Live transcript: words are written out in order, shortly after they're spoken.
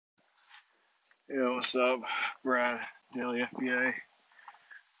Yo, what's up, Brad? Daily FBA.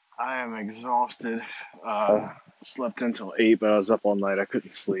 I am exhausted. Slept until 8, but I was up all night. I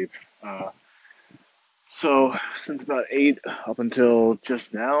couldn't sleep. So since about 8 up until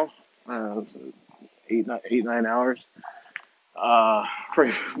just now, it's 9 hours.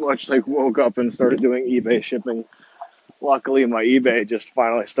 Pretty much like woke up and started doing eBay shipping. Luckily, my eBay just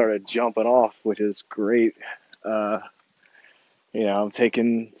finally started jumping off, which is great. Uh, I'm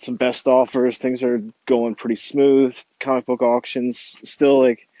taking some best offers. Things are going pretty smooth. Comic book auctions still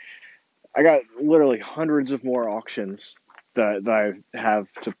like I got literally hundreds of more auctions that I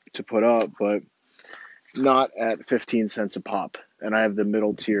have to put up, but not at 15 cents a pop. And I have the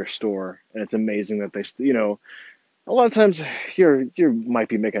middle tier store, and it's amazing that a lot of times you might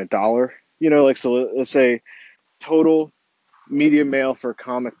be making $1. Like so. Let's say total medium mail for a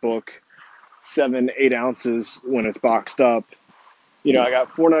comic book, 7-8 ounces when it's boxed up. I got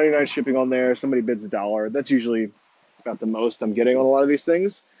 4.99 shipping on there. Somebody bids $1. That's usually about the most I'm getting on a lot of these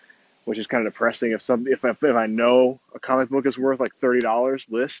things, which is kind of depressing if I know a comic book is worth like $30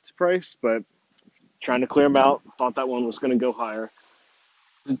 list price, but trying to clear them out. Thought that one was going to go higher.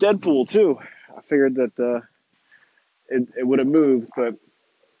 The Deadpool too. I figured that it would have moved, but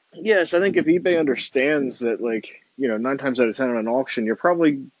yes, I think if eBay understands that, like, 9 times out of 10 on an auction, you're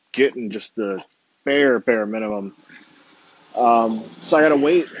probably getting just the bare minimum. So I gotta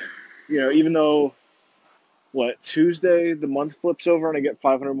wait. Even though Tuesday the month flips over and I get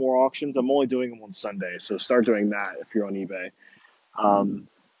 500 more auctions, I'm only doing them on Sunday. So start doing that if you're on eBay. Um,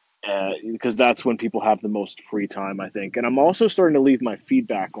 because that's when people have the most free time, I think. And I'm also starting to leave my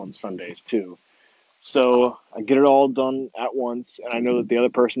feedback on Sundays too. So I get it all done at once, and I know that the other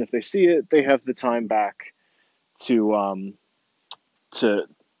person, if they see it, they have the time back to to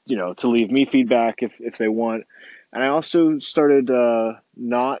to leave me feedback if they want. And I also started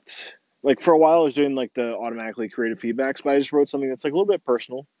not like for a while I was doing like the automatically created feedbacks, but I just wrote something that's like a little bit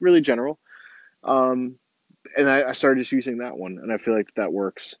personal, really general. Um, and I started just using that one, and I feel like that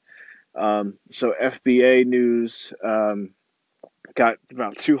works. So FBA news, got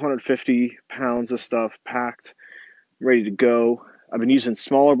about 250 pounds of stuff packed, ready to go. I've been using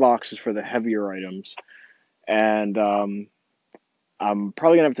smaller boxes for the heavier items, and I'm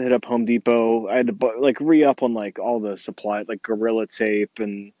probably gonna have to hit up Home Depot. I had to like re up on like all the supply, like Gorilla Tape,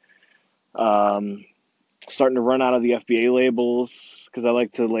 and um, starting to run out of the FBA labels because I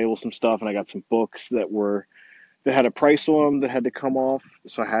like to label some stuff, and I got some books that had a price on them that had to come off,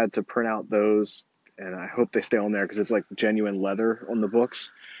 so I had to print out those, and I hope they stay on there because it's like genuine leather on the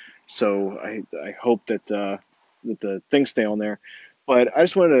books. So I hope that the things stay on there. But I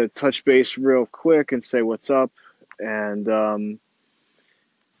just wanted to touch base real quick and say what's up. And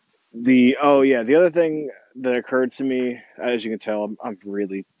the other thing that occurred to me, as you can tell,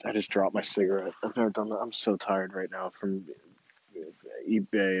 I just dropped my cigarette. I've never done that. I'm so tired right now from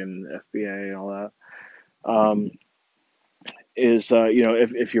eBay and FBA and all that. Um, is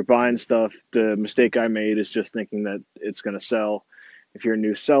if you're buying stuff, the mistake I made is just thinking that it's going to sell. If you're a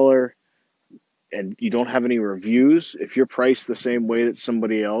new seller and you don't have any reviews, if you're priced the same way that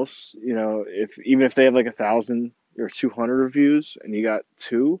somebody else, if even if they have like 1,000 or 200 reviews and you got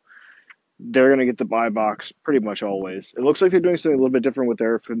two, they're going to get the buy box pretty much always. It looks like they're doing something a little bit different with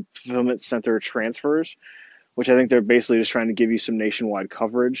their fulfillment center transfers, which I think they're basically just trying to give you some nationwide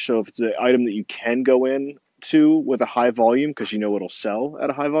coverage. So if it's an item that you can go in to with a high volume because you know it'll sell at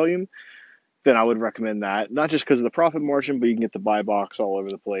a high volume, then I would recommend that. Not just because of the profit margin, but you can get the buy box all over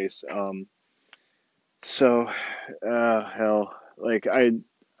the place. Hell, like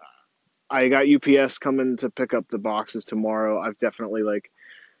I got UPS coming to pick up the boxes tomorrow. I've definitely like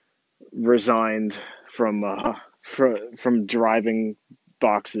resigned from driving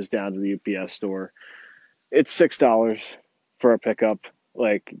boxes down to the UPS store. It's $6 for a pickup.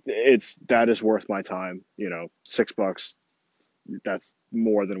 Like that is worth my time. $6. That's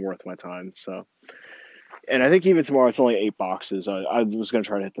more than worth my time. So, and I think even tomorrow it's only 8 boxes. I was gonna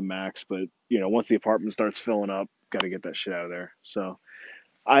try to hit the max, but once the apartment starts filling up, got to get that shit out of there. So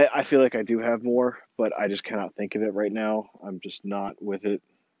I feel like I do have more, but I just cannot think of it right now. I'm just not with it.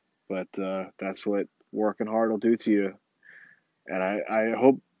 But that's what working hard will do to you. And I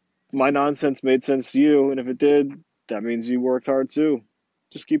hope my nonsense made sense to you. And if it did, that means you worked hard too.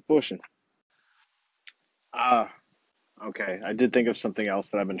 Just keep pushing. Ah, okay. I did think of something else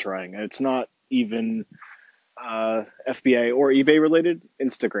that I've been trying. It's not even FBA or eBay related,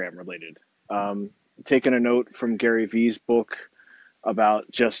 Instagram related. Um, Taking a note from Gary Vee's book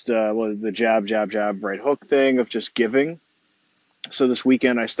about just the jab, jab, jab, right hook thing of just giving. So this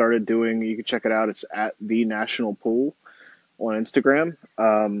weekend I started doing. You can check it out. It's at the National Pool on Instagram.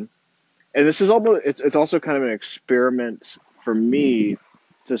 And this is almost it's also kind of an experiment for me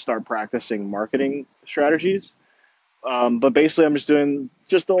to start practicing marketing strategies. But basically, I'm just doing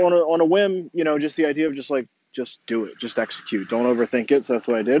just on a whim, just the idea of just do it, just execute, don't overthink it. So that's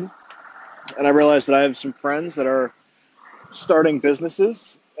what I did, and I realized that I have some friends that are starting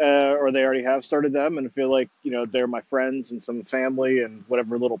businesses, or they already have started them, and feel like they're my friends and some family, and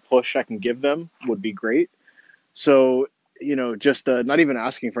whatever little push I can give them would be great. So, just not even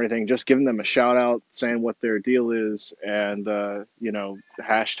asking for anything, just giving them a shout out, saying what their deal is, and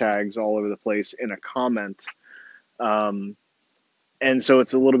hashtags all over the place in a comment. Um, and so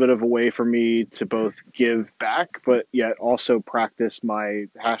it's a little bit of a way for me to both give back, but yet also practice my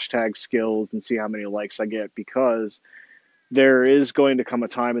hashtag skills and see how many likes I get, because there is going to come a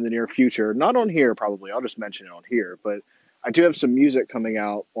time in the near future, not on here probably, I'll just mention it on here, but I do have some music coming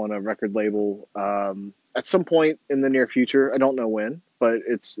out on a record label at some point in the near future. I don't know when, but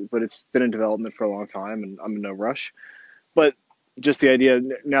it's been in development for a long time, and I'm in no rush. But just the idea,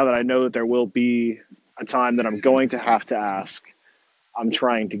 now that I know that there will be a time that I'm going to have to ask, I'm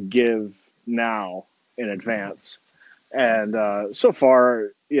trying to give now in advance. And so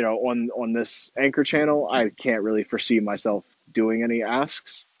far, on this anchor channel, I can't really foresee myself doing any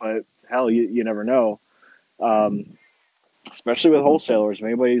asks. But hell, you never know. Um, Especially with wholesalers, if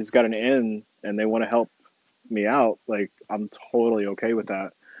anybody's got an in and they want to help me out, like I'm totally okay with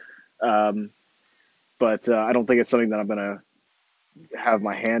that. Um, but I don't think it's something that I'm gonna have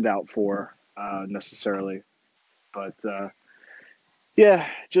my hand out for necessarily. But yeah,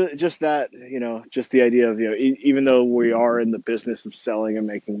 just that, just the idea of even though we are in the business of selling and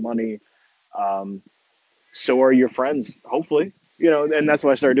making money, um, so are your friends, hopefully. And that's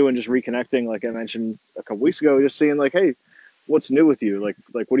what I started doing, just reconnecting, like I mentioned a couple weeks ago, just seeing like, hey, what's new with you? Like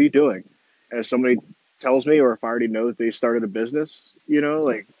what are you doing? And if somebody tells me, or if I already know that they started a business,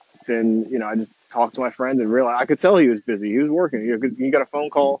 like then I just talk to my friend and realize I could tell he was busy. He was working. 'Cause he got a phone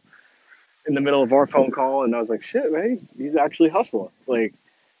call in the middle of our phone call, and I was like, shit, man, he's actually hustling. Like,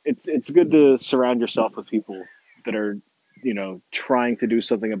 it's good to surround yourself with people that are, trying to do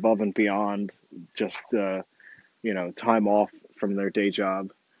something above and beyond just, time off from their day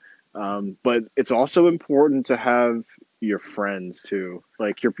job. But it's also important to have your friends too,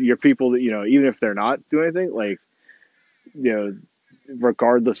 like your people that even if they're not doing anything, like you know,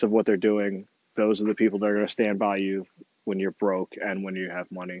 regardless of what they're doing, those are the people that are going to stand by you when you're broke and when you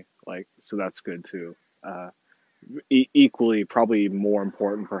have money. Like, so that's good too. Uh, Equally, probably more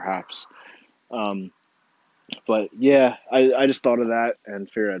important, perhaps. Um, but yeah, I just thought of that and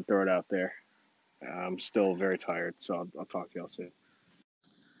figured I'd throw it out there. I'm still very tired, so I'll talk to y'all soon.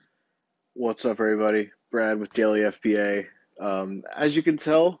 What's up, everybody? Brad with Daily FBA. As you can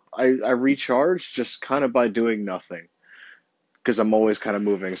tell, I recharge just kind of by doing nothing, because I'm always kind of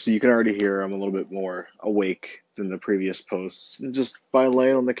moving. So you can already hear I'm a little bit more awake than the previous posts, and just by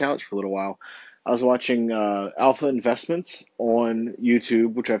laying on the couch for a little while. I was watching Alpha Investments on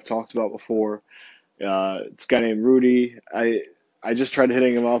YouTube, which I've talked about before. It's a guy named Rudy. I just tried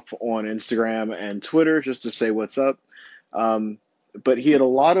hitting him up on Instagram and Twitter just to say what's up. Um, but he had a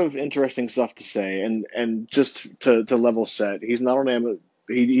lot of interesting stuff to say, and just to level set, he's not on Amazon.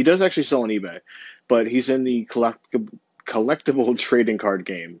 He does actually sell on eBay, but he's in the collectible trading card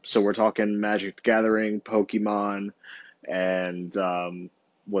game. So we're talking Magic the Gathering, Pokemon, and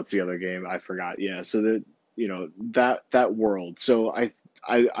what's the other game? I forgot. Yeah, so that that world. So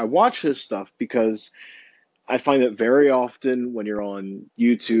I watch his stuff because I find that very often when you're on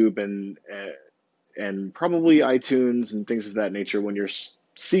YouTube and probably iTunes and things of that nature, when you're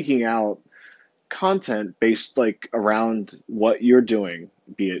seeking out content based like around what you're doing,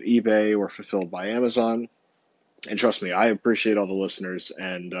 be it eBay or fulfilled by Amazon. And trust me, I appreciate all the listeners,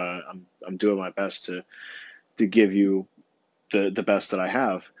 and I'm doing my best to give you the best that I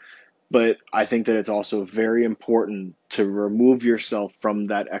have. But I think that it's also very important to remove yourself from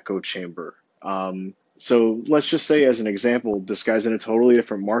that echo chamber. So let's just say, as an example, this guy's in a totally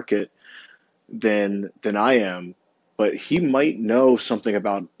different market than I am, but he might know something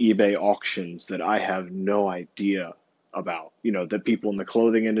about eBay auctions that I have no idea about. That people in the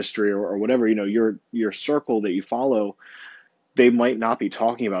clothing industry, or whatever, your circle that you follow, they might not be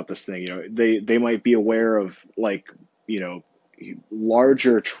talking about this thing. They might be aware of, like, you know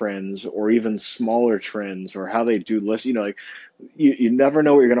larger trends or even smaller trends, or how they do list. Like, you never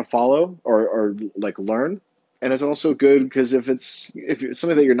know what you're going to follow, or like learn. And it's also good because if it's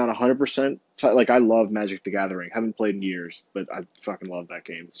something that you're not 100%, like, I love Magic the Gathering. Haven't played in years, but I fucking love that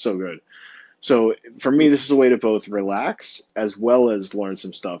game. It's so good. So for me, this is a way to both relax as well as learn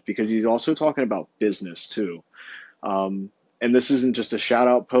some stuff, because he's also talking about business too. Um, and this isn't just a shout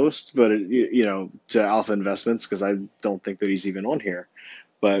out post, but to Alpha Investments because I don't think that he's even on here.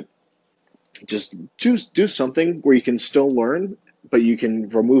 But just do something where you can still learn, but you can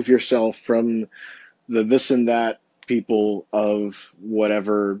remove yourself from the this and that people of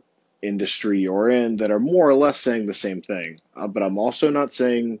whatever industry you're in that are more or less saying the same thing. But I'm also not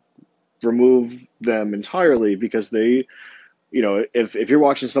saying remove them entirely because if you're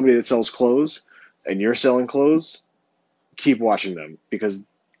watching somebody that sells clothes and you're selling clothes, keep watching them because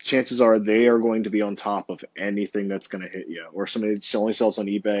chances are they are going to be on top of anything that's going to hit you. Or somebody that only sells on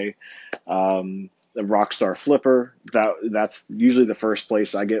eBay, a Rockstar Flipper. That's usually the first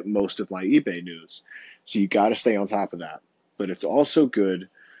place I get most of my eBay news. So you got to stay on top of that. But it's also good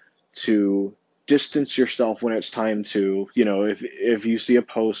to distance yourself when it's time to, if you see a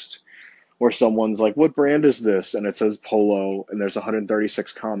post where someone's like, "What brand is this?" and it says Polo, and there's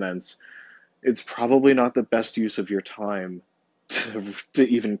 136 comments, it's probably not the best use of your time to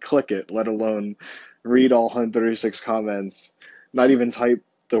even click it, let alone read all 136 comments, not even type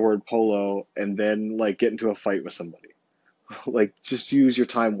the word polo, and then like get into a fight with somebody. Like just use your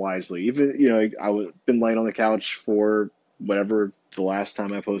time wisely. Even been laying on the couch for whatever the last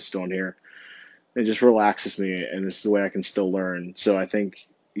time I posted on here. It just relaxes me, and this is the way I can still learn. So I think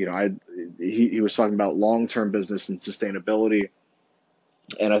I he was talking about long term business and sustainability,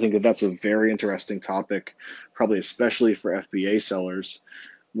 and I think that that's a very interesting topic, probably especially for FBA sellers.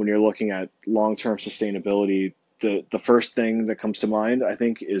 When you're looking at long-term sustainability, the first thing that comes to mind, I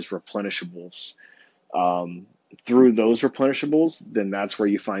think, is replenishables. Um, Through those replenishables, then that's where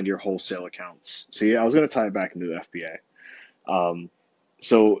you find your wholesale accounts. See, I was going to tie it back into the FBA.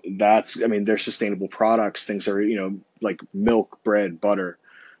 So I mean, they're sustainable products, things that are, like milk, bread, butter,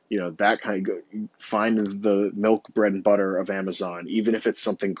 that kind of find the milk, bread, and butter of Amazon, even if it's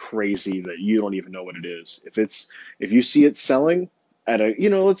something crazy that you don't even know what it is. If you see it selling at a,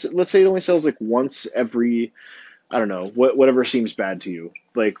 let's say it only sells like once every, I don't know, whatever seems bad to you,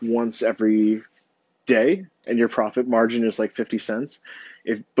 like once every day, and your profit margin is like 50 cents.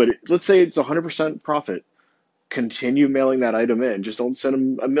 Let's say it's 100% profit, continue mailing that item in. Just don't send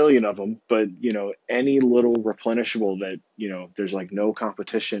them a million of them, but any little replenishable that there's like no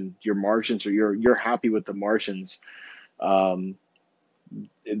competition. Your margins or you're happy with the margins. Um,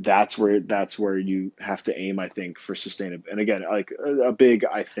 that's where you have to aim, I think, for sustainable. And again, like a big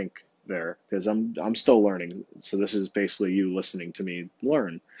I think there because I'm still learning. So this is basically you listening to me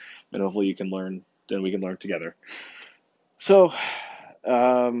learn, and hopefully you can learn. Then we can learn together. So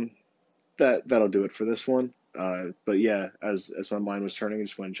um, that'll do it for this one. But yeah, as my mind was turning, I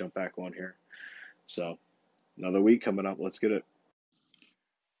just want to jump back on here. So another week coming up. Let's get it.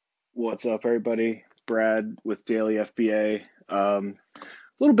 What's up, everybody? Brad with Daily FBA. A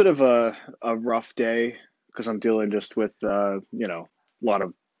little bit of a rough day because I'm dealing just with a lot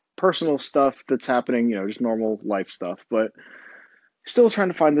of personal stuff that's happening. Just normal life stuff, but still trying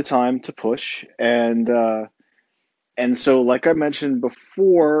to find the time to push and so, like I mentioned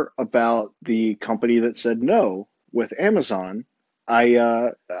before about the company that said no with Amazon,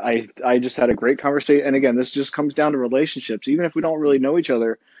 I just had a great conversation. And again, this just comes down to relationships. Even if we don't really know each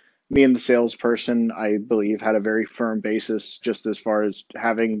other, me and the salesperson, I believe, had a very firm basis just as far as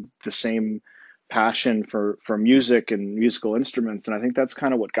having the same passion for music and musical instruments. And I think that's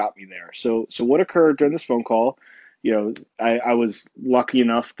kind of what got me there. So what occurred during this phone call? I was lucky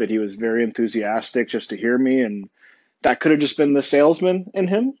enough that he was very enthusiastic just to hear me, and that could have just been the salesman in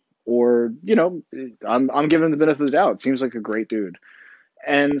him, or I'm giving him the benefit of the doubt. Seems like a great dude,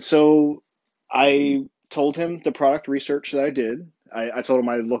 and so I told him the product research that I did. I told him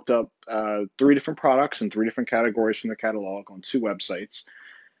I looked up three different products in three different categories from the catalog on two websites,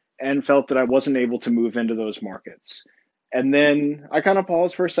 and felt that I wasn't able to move into those markets. And then I kind of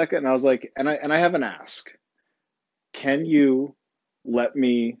paused for a second, and I was like, and I have an ask. Can you let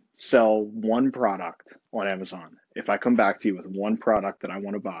me sell one product on Amazon? If I come back to you with one product that I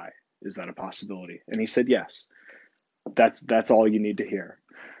want to buy, is that a possibility? And he said yes. That's all you need to hear.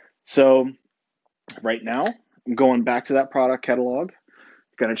 So right now, I'm going back to that product catalog.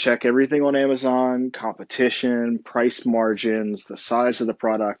 Going to check everything on Amazon, competition, price margins, the size of the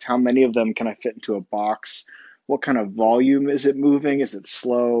product, how many of them can I fit into a box, what kind of volume is it moving, is it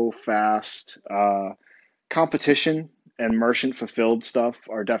slow, fast, competition and merchant fulfilled stuff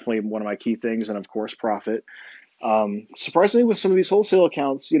are definitely one of my key things, and of course profit. Surprisingly, with some of these wholesale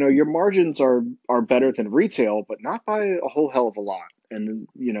accounts, your margins are better than retail, but not by a whole hell of a lot. And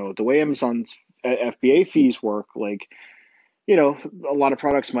the way Amazon's FBA fees work, like a lot of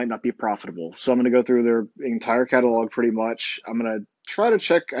products might not be profitable. So I'm going to go through their entire catalog pretty much. I'm going to try to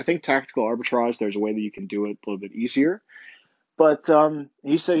check. I think tactical arbitrage. There's a way that you can do it a little bit easier. But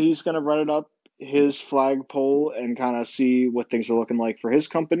he said he's going to run it up his flagpole and kind of see what things are looking like for his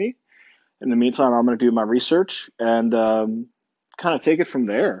company. In the meantime, I'm going to do my research and kind of take it from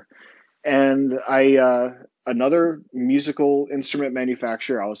there. And another musical instrument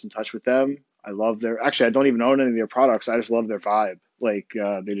manufacturer, I was in touch with them. I love actually, I don't even own any of their products. I just love their vibe. Like,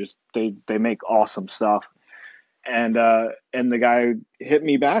 they make awesome stuff. And the guy hit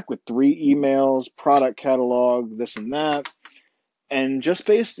me back with 3 emails, product catalog, this and that. And just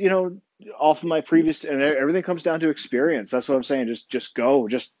based, off of my previous, and everything comes down to experience. That's what I'm saying. Just go,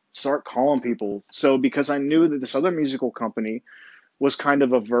 just start calling people. So because I knew that this other musical company was kind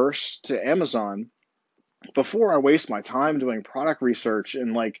of averse to Amazon, before I waste my time doing product research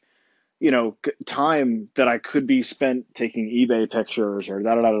and like, time that I could be spent taking eBay pictures or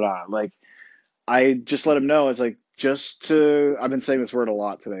da da da da da, like I just let him know. It's like, I've been saying this word a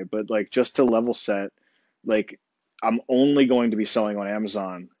lot today, but like just to level set, like I'm only going to be selling on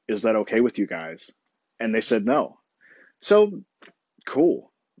Amazon. Is that okay with you guys? And they said no. So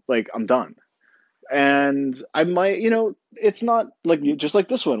cool. Like I'm done. And I might, it's not like just like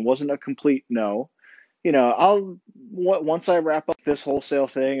this one wasn't a complete no. Once I wrap up this wholesale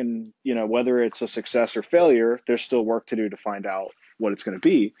thing and, whether it's a success or failure, there's still work to do to find out what it's going to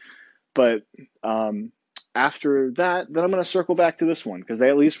be. But after that, then I'm going to circle back to this one because they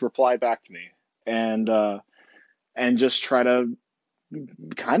at least reply back to me and just try to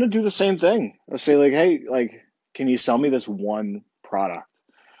kind of do the same thing. Or say like, hey, like, can you sell me this one product?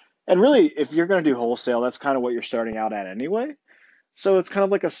 And really, if you're going to do wholesale, that's kind of what you're starting out at anyway. So it's kind of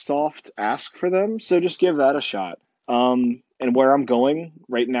like a soft ask for them. So just give that a shot. And where I'm going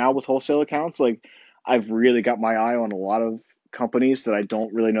right now with wholesale accounts, like I've really got my eye on a lot of companies that I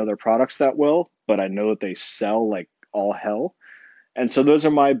don't really know their products that well, but I know that they sell like all hell. And so those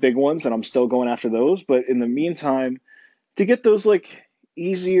are my big ones, and I'm still going after those. But in the meantime, to get those like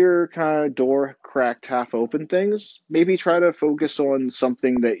easier kind of door cracked half open things, maybe try to focus on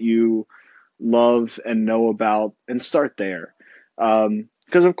something that you love and know about and start there.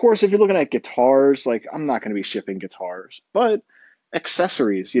 Because of course, if you're looking at guitars, like I'm not going to be shipping guitars, but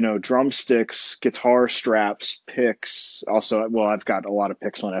accessories, drumsticks, guitar straps, picks. Also, well, I've got a lot of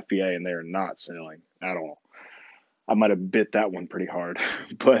picks on FBA and they're not selling at all. I might have bit that one pretty hard,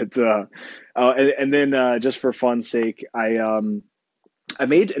 but and then just for fun's sake, I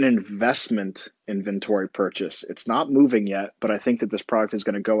made an investment inventory purchase. It's not moving yet, but I think that this product is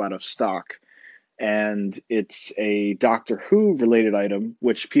going to go out of stock. And it's a Doctor Who related item,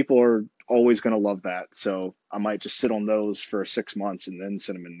 which people are always going to love that. So I might just sit on those for 6 months and then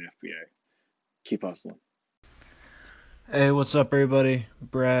send them in the FBA. Keep hustling. Hey, what's up, everybody?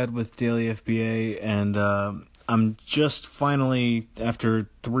 Brad with Daily FBA, and I'm just finally, after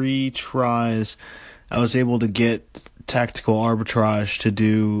 3 tries, I was able to get Tactical Arbitrage to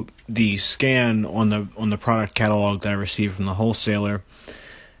do the scan on the product catalog that I received from the wholesaler,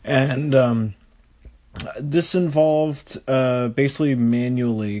 and this involved basically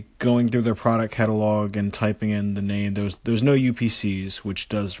manually going through their product catalog and typing in the name. There's no UPCs, which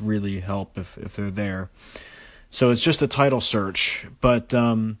does really help if they're there. So it's just a title search. But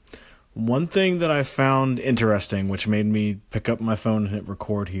one thing that I found interesting, which made me pick up my phone and hit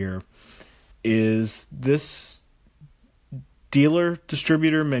record here, is this dealer,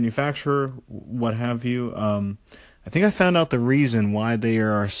 distributor, manufacturer, what have you. I think I found out the reason why they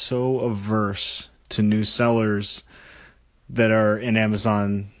are so averse to new sellers that are in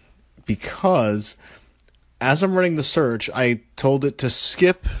Amazon, because as I'm running the search, I told it to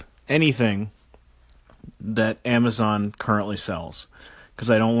skip anything that Amazon currently sells, because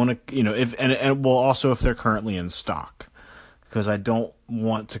I don't want to, and well, also if they're currently in stock, because I don't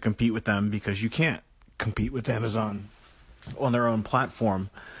want to compete with them, because you can't compete with Amazon on their own platform.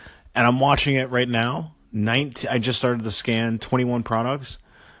 And I'm watching it right now. I just started the scan, 21 products.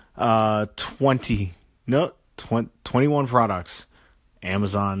 21 products.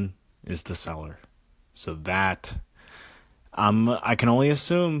 Amazon is the seller. So that, I can only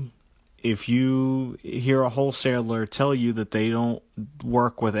assume if you hear a wholesaler tell you that they don't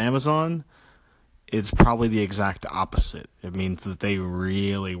work with Amazon, it's probably the exact opposite. It means that they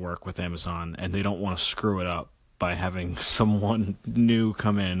really work with Amazon and they don't want to screw it up by having someone new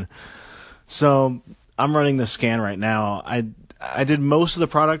come in. So I'm running the scan right now. I did most of the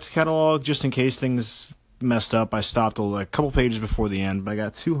product catalog just in case things messed up. I stopped a couple pages before the end, but I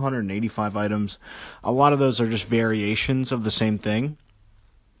got 285 items. A lot of those are just variations of the same thing.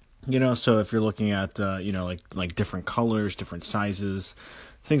 So if you're looking at, like different colors, different sizes,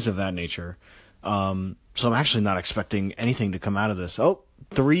 things of that nature. So I'm actually not expecting anything to come out of this. Oh,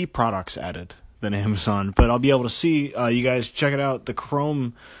 3 products added. than Amazon, but I'll be able to see. You guys check it out.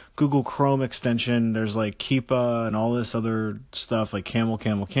 The Google Chrome extension. There's like Keepa and all this other stuff like Camel,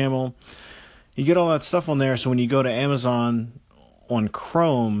 Camel, Camel. You get all that stuff on there. So when you go to Amazon on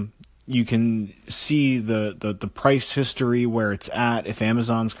Chrome, you can see the price history, where it's at, if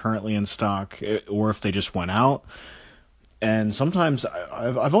Amazon's currently in stock or if they just went out. And sometimes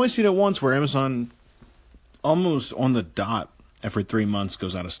I've only seen it once where Amazon almost on the dot every 3 months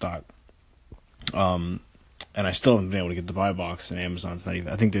goes out of stock. And I still haven't been able to get the buy box, and Amazon's not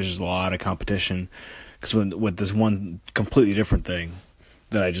even. I think there's just a lot of competition because with this one completely different thing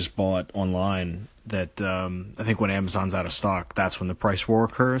that I just bought online, that I think when Amazon's out of stock, that's when the price war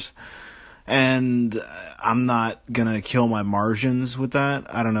occurs. And I'm not gonna kill my margins with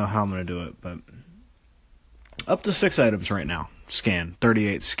that. I don't know how I'm gonna do it, but up to 6 items right now scanned,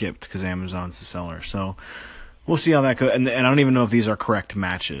 38 skipped because Amazon's the seller. So we'll see how that goes. And I don't even know if these are correct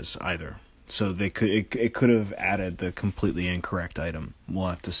matches either. So it could have added the completely incorrect item. We'll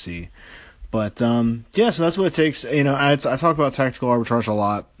have to see. But yeah, so that's what it takes. You know, I talk about tactical arbitrage a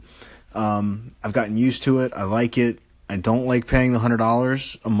lot. I've gotten used to it. I like it. I don't like paying the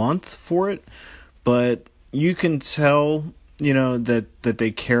 $100 a month for it, but you can tell, you know, that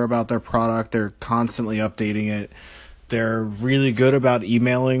they care about their product. They're constantly updating it. They're really good about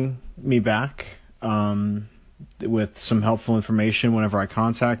emailing me back with some helpful information whenever I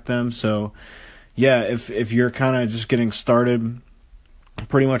contact them. So yeah, if you're kind of just getting started,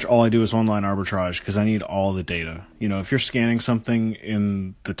 pretty much all I do is online arbitrage because I need all the data. You know, if you're scanning something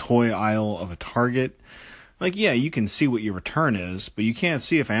in the toy aisle of a Target, like, yeah, you can see what your return is, but you can't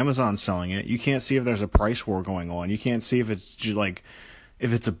see if Amazon's selling it. You can't see if there's a price war going on. You can't see if it's just like,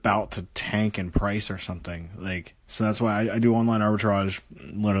 if it's about to tank in price or something. Like, so that's why I do online arbitrage.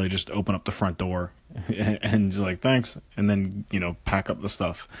 Literally just open up the front door and just like, thanks, and then, you know, pack up the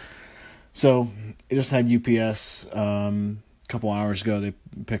stuff. So I just had UPS a couple hours ago. They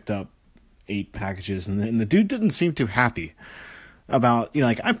picked up 8 packages, and the dude didn't seem too happy about, you know,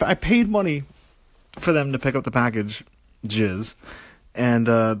 like, I paid money for them to pick up the packages, and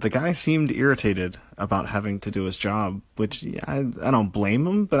the guy seemed irritated about having to do his job, which, yeah, I don't blame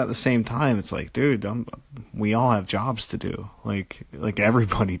him, but at the same time, it's like, dude, we all have jobs to do, like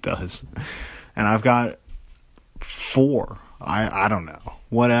everybody does, and I've got 4. I don't know,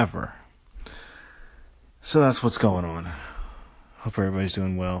 whatever. So that's what's going on. Hope everybody's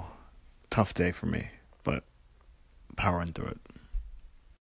doing well. Tough day for me, but powering through it.